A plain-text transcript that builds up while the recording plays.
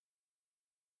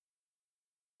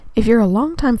If you're a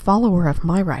longtime follower of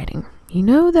my writing, you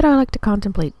know that I like to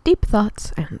contemplate deep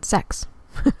thoughts and sex.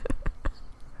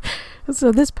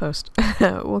 So this post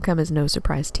will come as no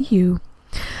surprise to you.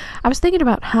 I was thinking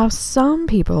about how some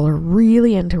people are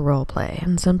really into roleplay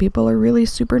and some people are really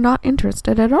super not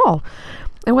interested at all,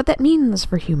 and what that means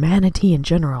for humanity in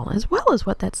general, as well as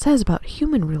what that says about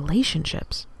human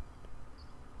relationships.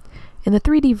 In the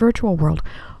 3D virtual world,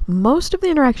 most of the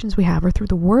interactions we have are through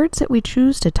the words that we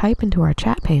choose to type into our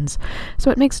chat panes,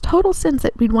 so it makes total sense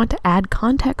that we'd want to add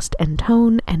context and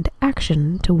tone and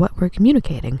action to what we're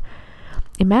communicating.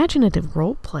 Imaginative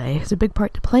roleplay has a big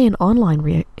part to play in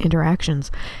online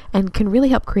interactions and can really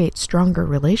help create stronger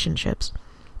relationships.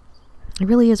 It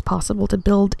really is possible to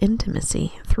build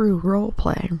intimacy through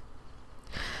roleplay.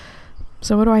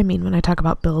 So what do I mean when I talk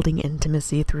about building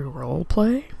intimacy through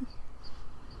roleplay?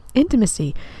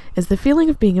 Intimacy is the feeling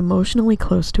of being emotionally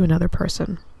close to another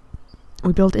person.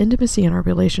 We build intimacy in our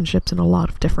relationships in a lot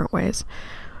of different ways.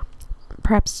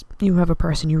 Perhaps you have a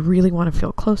person you really want to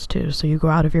feel close to, so you go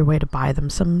out of your way to buy them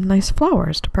some nice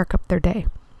flowers to perk up their day.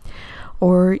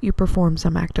 Or you perform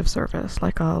some act of service,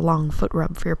 like a long foot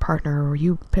rub for your partner, or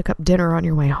you pick up dinner on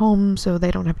your way home so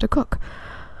they don't have to cook.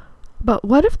 But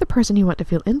what if the person you want to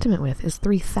feel intimate with is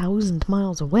 3,000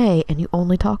 miles away and you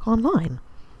only talk online?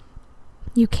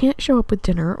 You can't show up with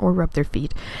dinner or rub their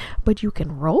feet, but you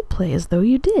can roleplay as though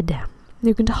you did.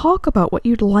 You can talk about what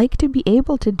you'd like to be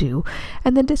able to do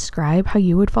and then describe how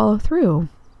you would follow through.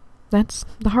 That's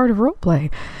the heart of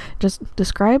roleplay. Just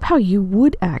describe how you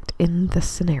would act in the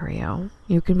scenario.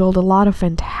 You can build a lot of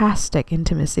fantastic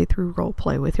intimacy through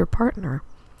roleplay with your partner.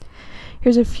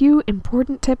 Here's a few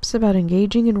important tips about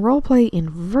engaging in roleplay in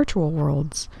virtual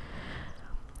worlds.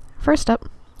 First up,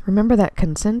 remember that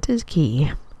consent is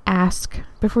key. Ask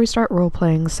before you start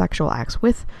role-playing sexual acts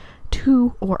with,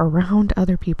 to, or around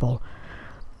other people.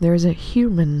 There's a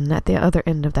human at the other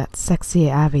end of that sexy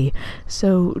AVI,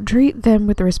 so treat them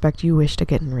with the respect you wish to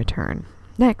get in return.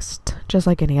 Next, just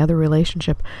like any other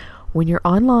relationship, when you're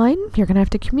online, you're going to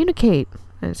have to communicate.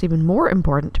 And it's even more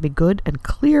important to be good and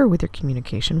clear with your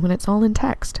communication when it's all in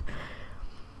text.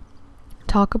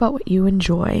 Talk about what you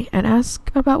enjoy and ask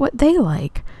about what they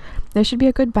like. There should be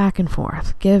a good back and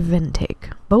forth, give and take.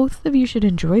 Both of you should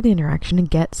enjoy the interaction and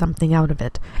get something out of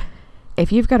it.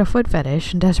 If you've got a foot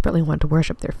fetish and desperately want to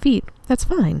worship their feet, that's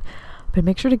fine, but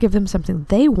make sure to give them something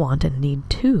they want and need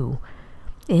too.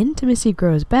 Intimacy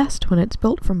grows best when it's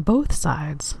built from both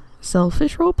sides.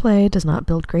 Selfish roleplay does not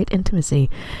build great intimacy.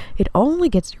 It only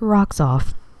gets your rocks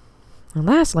off. And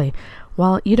lastly,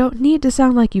 while you don't need to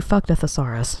sound like you fucked a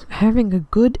thesaurus, having a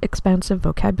good, expansive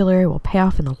vocabulary will pay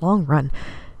off in the long run,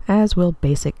 as will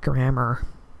basic grammar.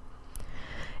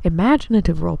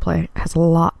 Imaginative roleplay has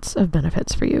lots of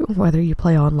benefits for you, whether you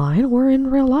play online or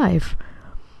in real life.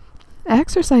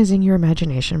 Exercising your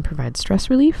imagination provides stress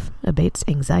relief, abates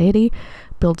anxiety,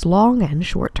 builds long and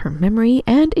short-term memory,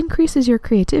 and increases your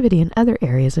creativity in other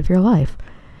areas of your life.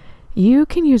 You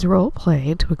can use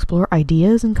roleplay to explore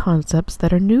ideas and concepts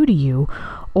that are new to you,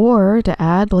 or to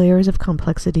add layers of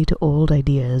complexity to old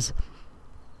ideas.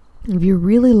 If you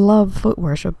really love foot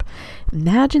worship,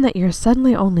 imagine that you're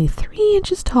suddenly only 3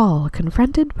 inches tall,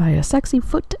 confronted by a sexy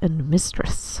foot and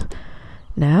mistress.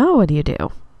 Now what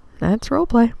do? That's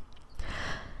roleplay.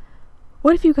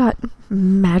 What if you got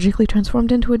magically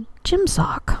transformed into a gym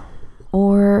sock?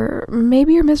 Or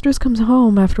maybe your mistress comes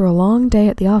home after a long day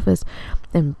at the office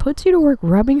and puts you to work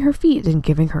rubbing her feet and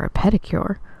giving her a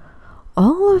pedicure.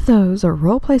 All of those are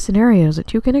roleplay scenarios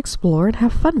that you can explore and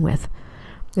have fun with.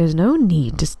 There's no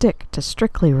need to stick to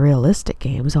strictly realistic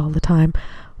games all the time,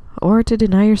 or to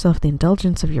deny yourself the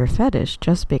indulgence of your fetish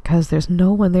just because there's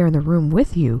no one there in the room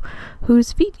with you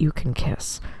whose feet you can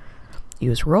kiss.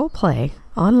 Use roleplay,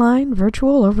 online,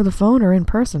 virtual, over the phone, or in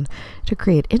person, to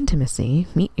create intimacy,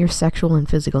 meet your sexual and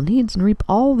physical needs, and reap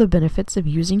all the benefits of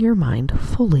using your mind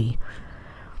fully.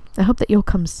 I hope that you'll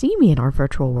come see me in our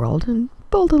virtual world and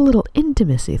build a little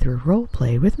intimacy through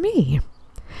roleplay with me.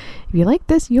 If you like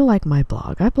this, you'll like my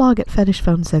blog. I blog at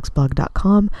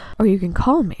fetishphonesexblog.com, or you can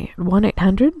call me at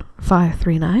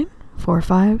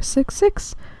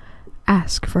 1-800-539-4566.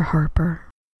 Ask for Harper.